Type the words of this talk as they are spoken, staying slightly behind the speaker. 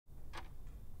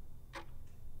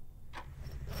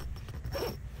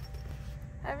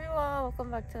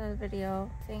welcome back to the video.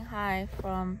 Saying hi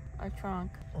from our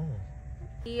trunk. Oh.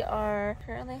 We are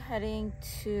currently heading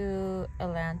to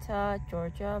Atlanta,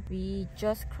 Georgia. We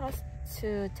just crossed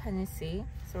to Tennessee,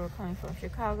 so we're coming from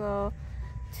Chicago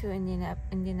to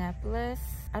Indianapolis.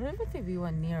 I don't even think we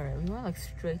went near it. We went like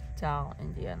straight down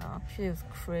Indiana. Actually, it was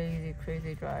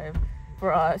crazy drive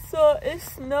for us. So it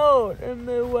snowed in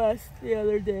the Midwest the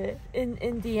other day. In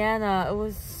Indiana, it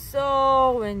was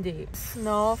so windy.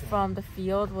 Snow from the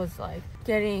field was like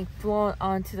getting blown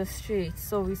onto the streets.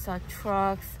 So we saw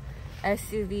trucks,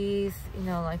 SUVs, you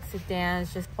know, like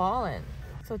sedans just falling.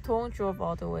 So Tone drove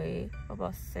all the way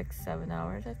about 6-7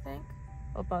 hours, I think.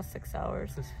 About 6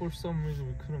 hours. Because for some reason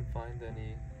we couldn't find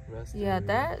any rest Yeah,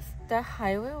 area. that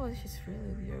highway was just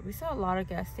really weird. We saw a lot of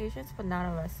gas stations, but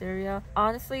not a rest area.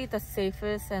 Honestly, the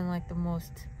safest and like the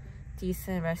most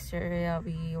decent rest area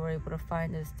we were able to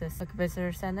find is this like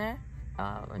visitor center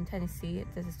in Tennessee.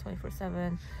 This is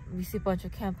 24/7. We see a bunch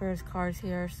of campers, cars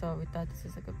here, so we thought this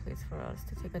is a good place for us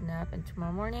to take a nap. And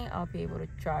tomorrow morning, I'll be able to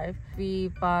drive. We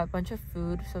bought a bunch of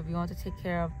food, so we want to take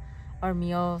care of our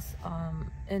meals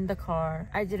in the car.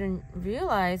 I didn't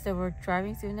realize that we're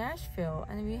driving through Nashville,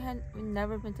 and we've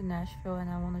never been to Nashville, and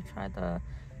I want to try the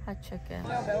hot chicken.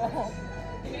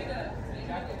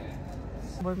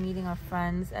 We're meeting our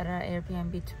friends at our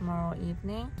Airbnb tomorrow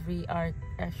evening. We are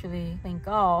actually playing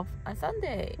golf on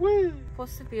Sunday. Woo!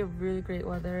 Supposed to be a really great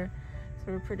weather.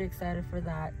 So we're pretty excited for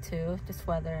that too, just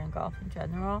weather and golf in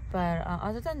general. But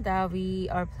other than that, we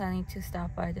are planning to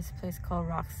stop by this place called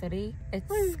Rock City.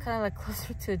 It's kind of like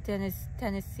closer to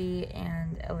Tennessee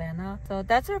and Atlanta. So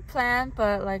that's our plan,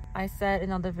 but like I said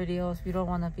in other videos, we don't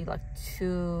want to be like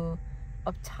too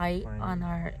uptight on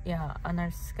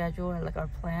our schedule or like our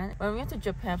plan. When we went to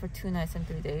Japan for 2 nights and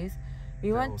 3 days,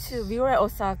 we were at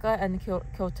Osaka and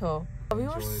Kyoto. We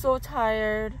were so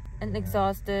tired and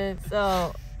exhausted.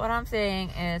 So what I'm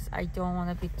saying is I don't want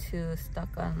to be too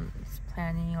stuck on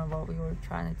planning or what we were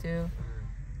trying to do.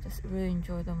 Just really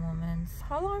enjoy the moments.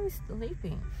 How long are we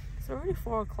sleeping? It's already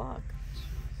 4 o'clock.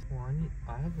 Well,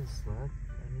 I haven't slept.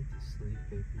 I need to sleep,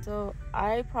 baby. So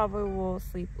I probably will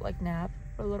sleep, like nap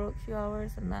for a few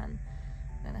hours, and then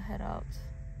I'm gonna head out.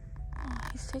 Oh,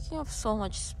 he's taking up so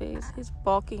much space. He's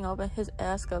bulking up and his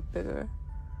ass got bigger.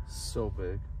 So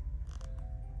big.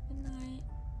 Good night.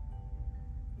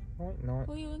 No.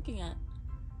 Who are you looking at?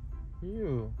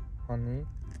 You, honey.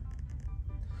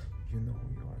 You know who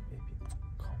you are, baby.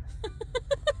 Come.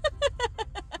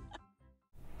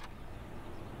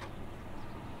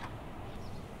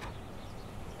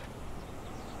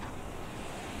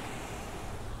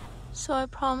 So I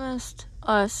promised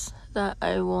us that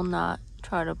I will not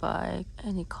try to buy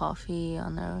any coffee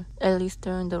at least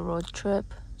during the road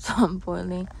trip. So I'm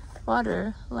boiling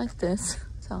water like this.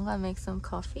 So I'm gonna make some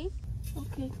coffee.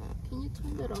 Okay, can you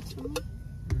turn that off for me?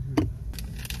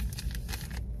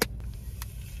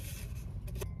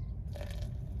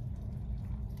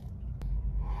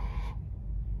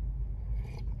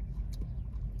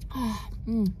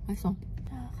 맛있어.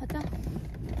 자, 가자.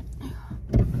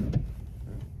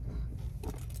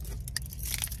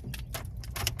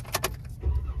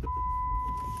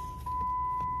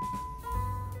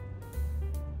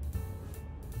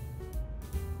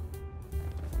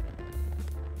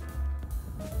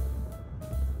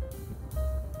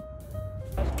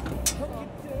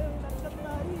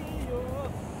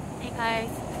 Hey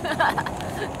guys.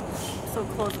 So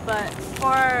close, but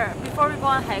before we go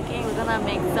on hiking, we're gonna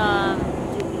make some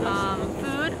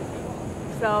food,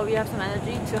 so we have some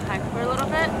energy to hike for a little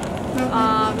bit.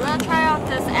 We're gonna try out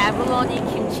this abalone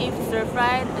kimchi stir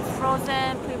fried. It's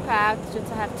frozen, pre-packed, just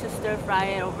to have to stir fry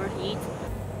it over heat.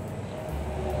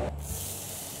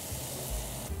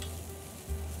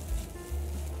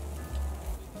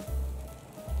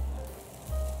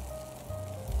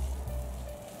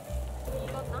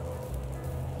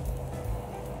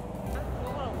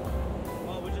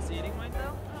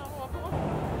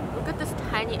 Look at this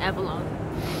tiny abalone.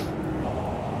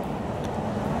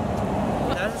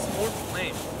 That is more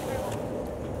plain.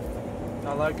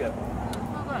 I like it.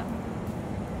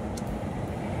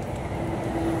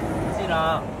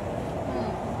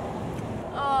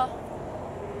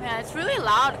 Man, it's really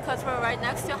loud because we're right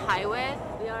next to a highway.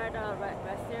 We are at a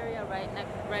rest area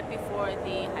right before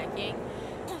the hiking.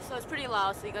 So it's pretty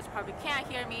loud, so you guys probably can't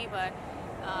hear me, but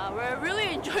we're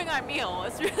really enjoying our meal.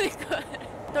 It's really good.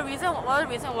 One of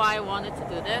the reason why I wanted to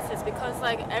do this is because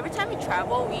like every time we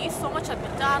travel, we eat so much at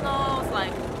McDonald's,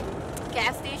 like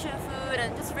gas station food,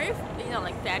 and just very, you know,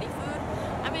 like fatty food.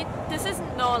 I mean, this is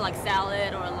no like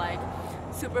salad or like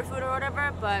superfood or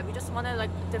whatever, but we just wanted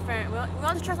like different. We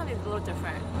want to try something a little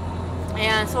different.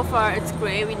 and so far it's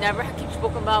great. We never had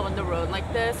kimchi-bokkeumbap on the road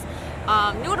like this.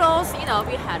 Noodles, you know,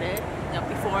 we had it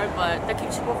before, but the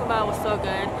kimchi-bokkeumbap was so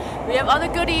good. We have other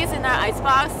goodies in our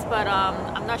icebox, but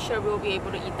I'm not sure we'll be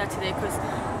able to eat that today because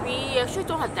we actually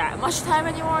don't have that much time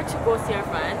anymore to go see our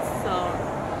friends. So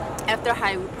after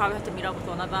high, we probably have to meet up with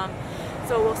one of them.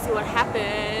 So we'll see what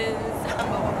happens.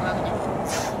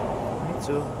 Me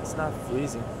too. It's not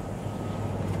freezing.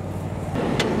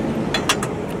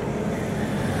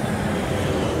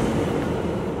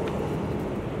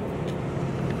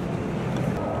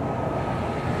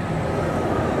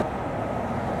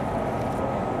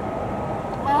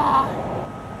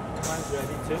 Mine's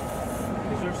ready too.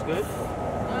 Is yours good?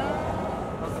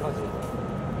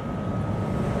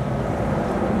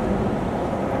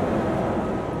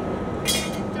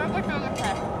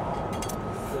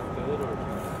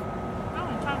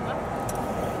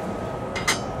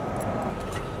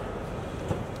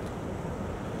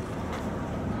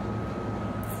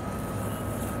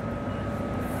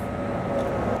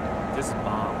 This is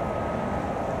bomb.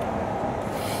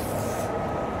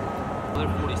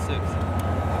 46.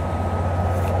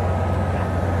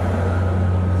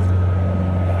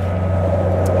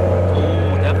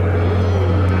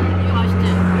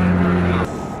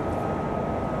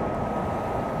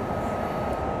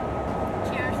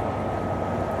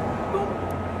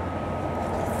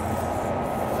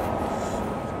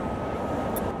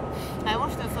 I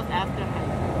watched this one after high.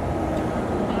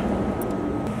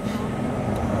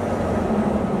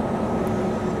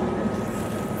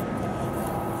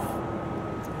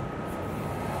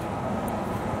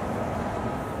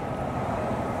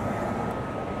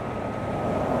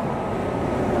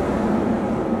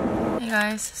 Hey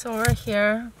guys, so we're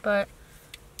here, but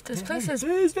this place is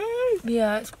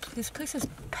this place is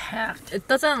packed. It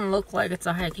doesn't look like it's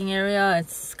a hiking area.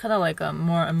 It's kind of like a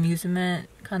more amusement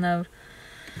kind of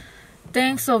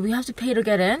thing, so we have to pay to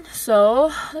get in.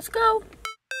 So let's go.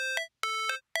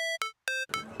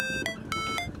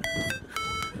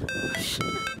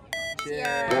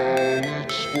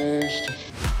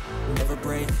 Never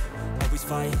break, always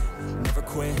fight, never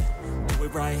quit, do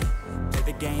it right, play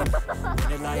the game,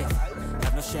 win it life,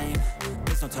 have no shame,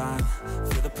 there's no time,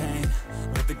 feel the pain,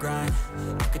 live the grind,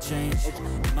 I could change,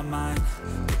 in my mind,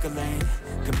 pick a lane,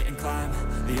 commit and climb,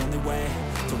 the only way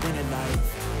to win it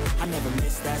life, I never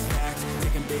miss, that's fact,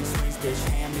 taking big swings, bitch,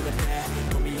 hand me the bat,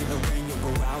 put me in the ring,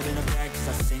 you'll go out in a bag, cause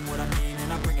I sing what I mean,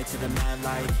 and I bring it to the mad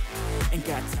light, ain't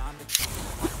got time to...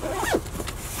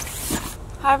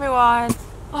 Hi everyone.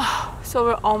 So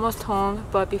we're almost home,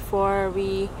 but before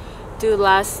we do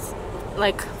last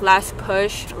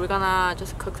push, we're gonna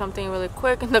just cook something really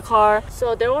quick in the car.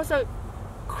 So there was a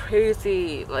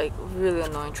crazy, like really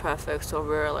annoying traffic, so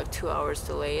we're like 2 hours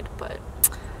delayed, but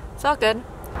it's all good.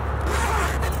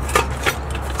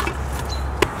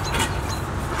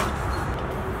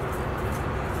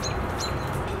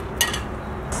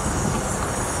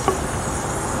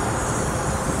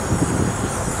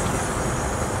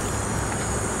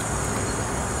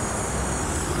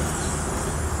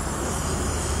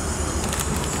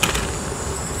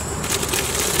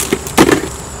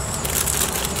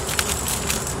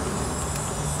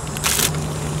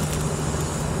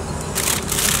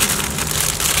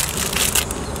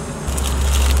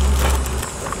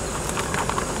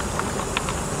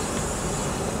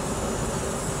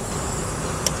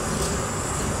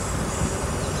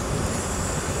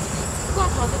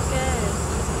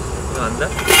 이거 안 돼?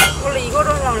 원래 이거로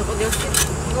하려고 했거든. 역시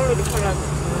이걸로 이렇게 하려고.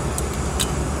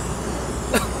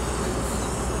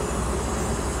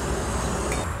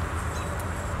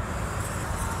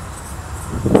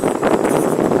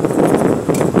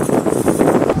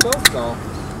 떴어.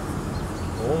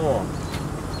 오.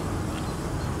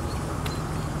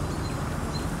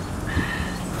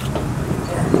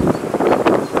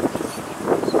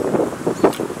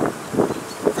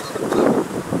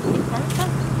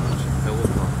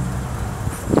 배고파.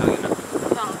 자기는?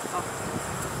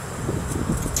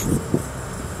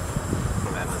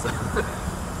 매면서.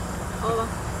 먹어봐.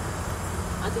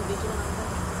 아직 미지근 한데.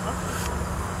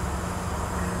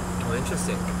 Oh,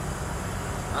 interesting.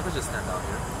 I could just stand out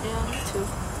here. Yeah, me too.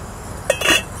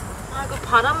 그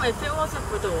바람, if it wasn't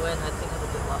for the wind, I think it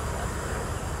would be a lot better.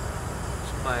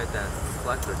 Should buy that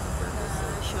reflector to get this.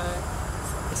 Sure.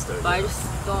 Sturdy. But I just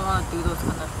don't want to do those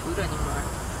kind of food anymore.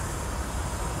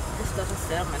 This doesn't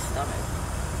sit on my stomach.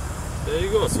 There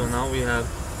you go. So now we have.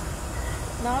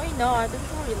 Now we know. This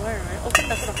is how we learn, right? Oh,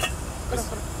 끄덕.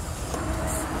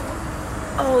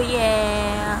 Oh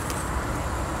yeah.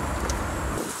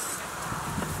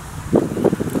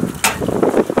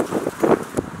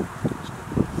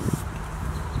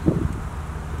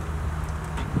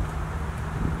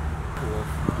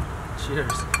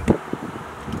 Cheers.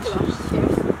 Cheers.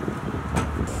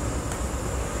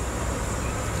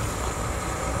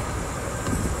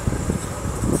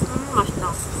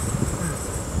 맛있다.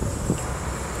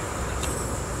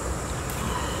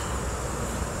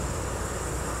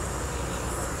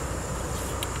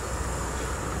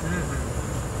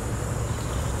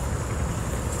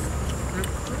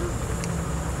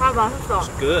 아, 맛있어. It's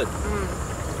good.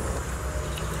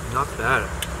 Not bad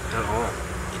at all.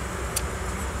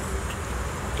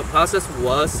 The process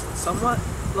was somewhat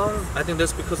long. I think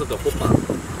that's because of the hoppang.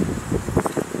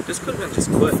 This could have been just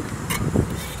quick.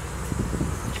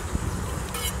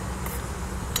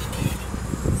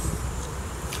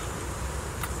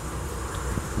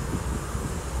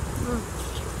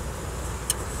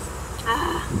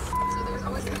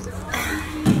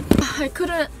 I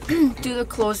couldn't do the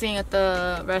closing at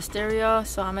the rest area,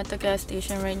 so I'm at the gas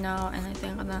station right now, and I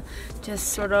think I'm gonna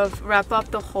just sort of wrap up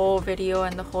the whole video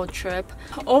and the whole trip.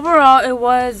 Overall, it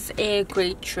was a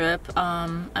great trip.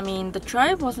 I mean, the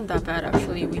drive wasn't that bad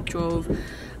actually. We drove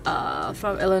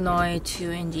from Illinois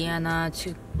to Indiana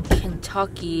to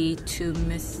Kentucky to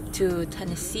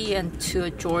Tennessee and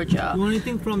to Georgia. You want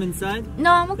anything from inside?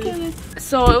 No, I'm okay.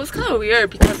 So it was kind of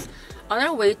weird because on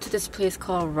our way to this place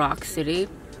called Rock City,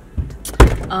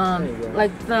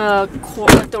 like the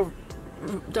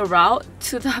route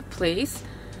to that place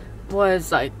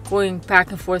was like going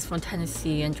back and forth from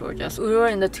Tennessee and Georgia. So we were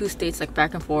in the two states like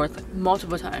back and forth like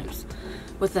multiple times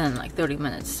within like 30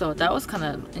 minutes. So that was kind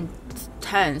of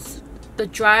intense. The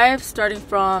drive starting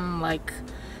from like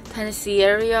Tennessee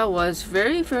area was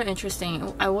very, very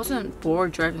interesting. I wasn't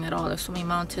bored driving at all. There's so many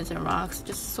mountains and rocks,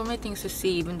 just so many things to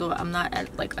see, even though I'm not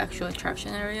at like actual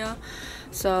attraction area.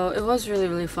 So it was really,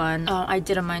 really fun. I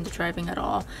didn't mind the driving at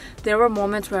all. There were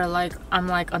moments where like I'm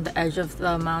like on the edge of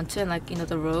the mountain, like, you know,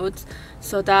 the roads.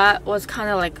 So that was kind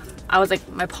of like, I was like,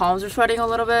 my palms were sweating a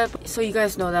little bit. So you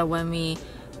guys know that when we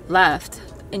left,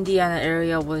 Indiana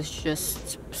area was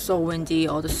just so windy.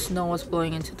 All the snow was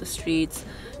blowing into the streets.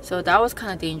 So that was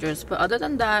kind of dangerous. But other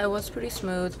than that, it was pretty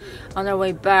smooth. On our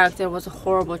way back, there was a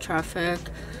horrible traffic.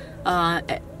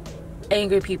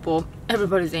 Angry people.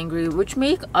 Everybody's angry, which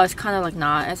make us kind of like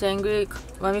not as angry.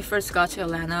 When we first got to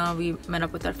Atlanta, we met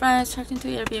up with our friends, checked into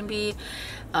Airbnb.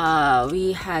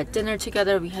 We had dinner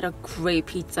together. We had a great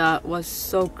pizza. It was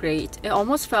so great. It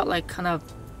almost felt like kind of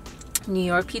New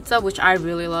York pizza, which I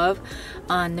really love.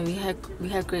 And then we had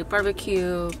great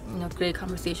barbecue, you know, great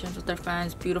conversations with our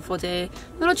friends. Beautiful day,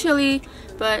 a little chilly,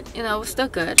 but you know, it was still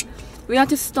good. We went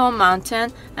to Stone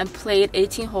Mountain and played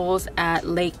 18 holes at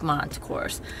Lakemont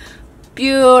course.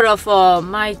 Beautiful.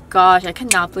 My gosh, I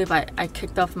cannot believe I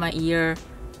kicked off my ear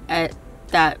at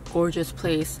that gorgeous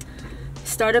place.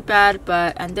 Started bad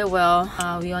but ended well.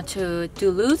 We went to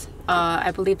Duluth.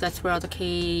 I believe that's where the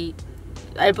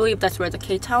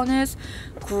K-Town is.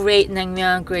 Great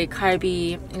naengmyeon, great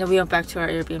kalbi. You know, we went back to our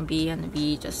Airbnb and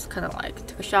we just kind of like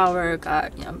took a shower,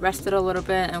 got, you know, rested a little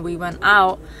bit, and we went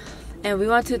out and we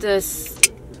went to this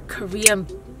Korean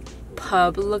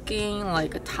pub looking,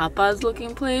 like a tapas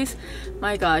looking place.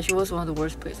 My gosh, it was one of the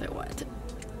worst places I went.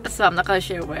 So I'm not gonna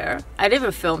share where. I didn't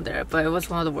even film there, but it was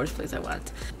one of the worst places I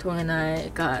went. Dong and I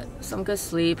got some good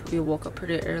sleep. We woke up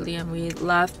pretty early and we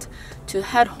left to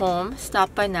head home.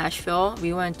 Stopped by Nashville.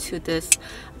 We went to this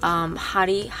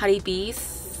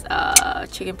Haribee's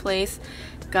chicken place.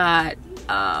 Got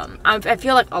I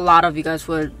feel like a lot of you guys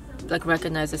would like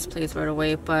recognize this place right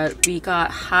away, but we got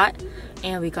hot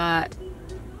and we got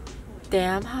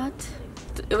damn hot.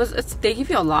 They give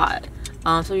you a lot,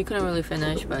 so we couldn't really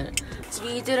finish, but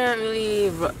we didn't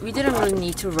really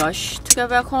need to rush to get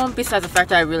back home, besides the fact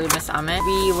that I really miss Amit.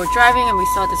 We were driving and we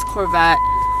saw this Corvette.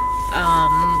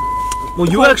 Well,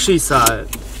 you actually saw it.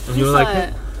 And you were like,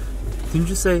 hey, didn't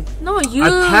you say? No, you.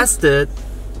 I passed it.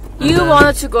 You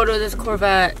wanted to go to this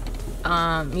Corvette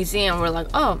museum. We're like,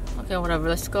 oh, okay, whatever,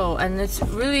 let's go. And it's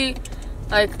really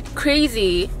like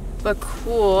crazy but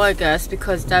cool, I guess,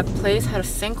 because that place had a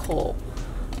sinkhole,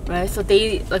 right? So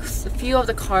they, like, a few of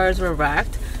the cars were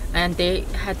wrecked and they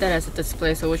had that as a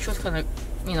display, so which was kind of,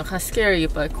 you know, kind of scary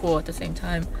but cool at the same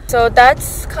time. So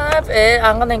that's kind of it.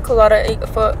 I'm gonna include a lot of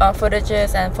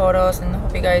footages and photos, and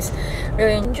hope you guys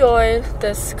really enjoyed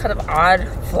this kind of odd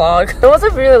vlog. It was a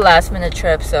really last minute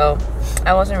trip, so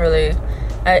I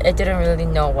didn't really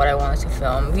know what I wanted to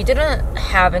film. We didn't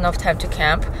have enough time to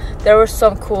camp. There were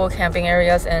some cool camping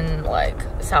areas in like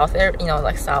south, you know,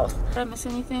 like south. Did I miss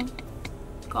anything?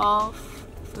 Golf,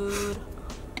 food.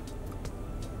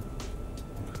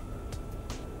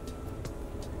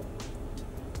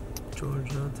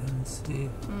 Georgia, Tennessee.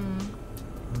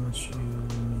 How much you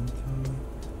mean to me?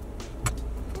 I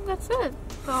think that's it.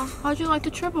 So, how'd you like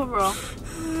the trip overall?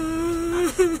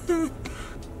 It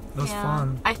was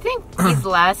fun. I think these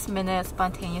last minute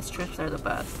spontaneous trips are the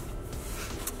best.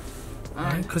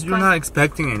 Because you're not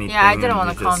expecting anything. Yeah, I didn't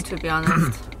want to come, to be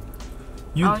honest.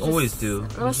 You always do.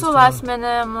 It was so last minute.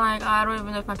 I'm like, I don't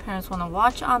even know if my parents want to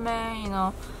watch anime, you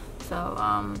know. So,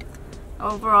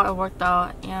 overall, it worked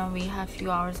out, and we have a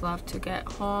few hours left to get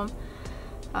home.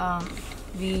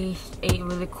 We ate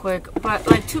really quick, but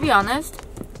like, to be honest,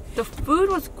 the food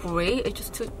was great. It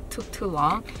just took too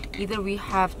long. Either we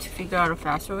have to figure out a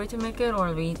faster way to make it,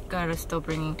 or we gotta start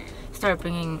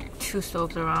bringing 2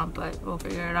 stoves around, but we'll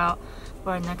figure it out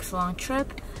for our next long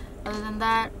trip. Other than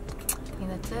that, I think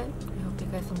that's it. I hope you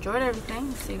guys enjoyed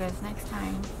everything. See you guys next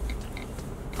time.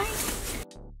 Bye.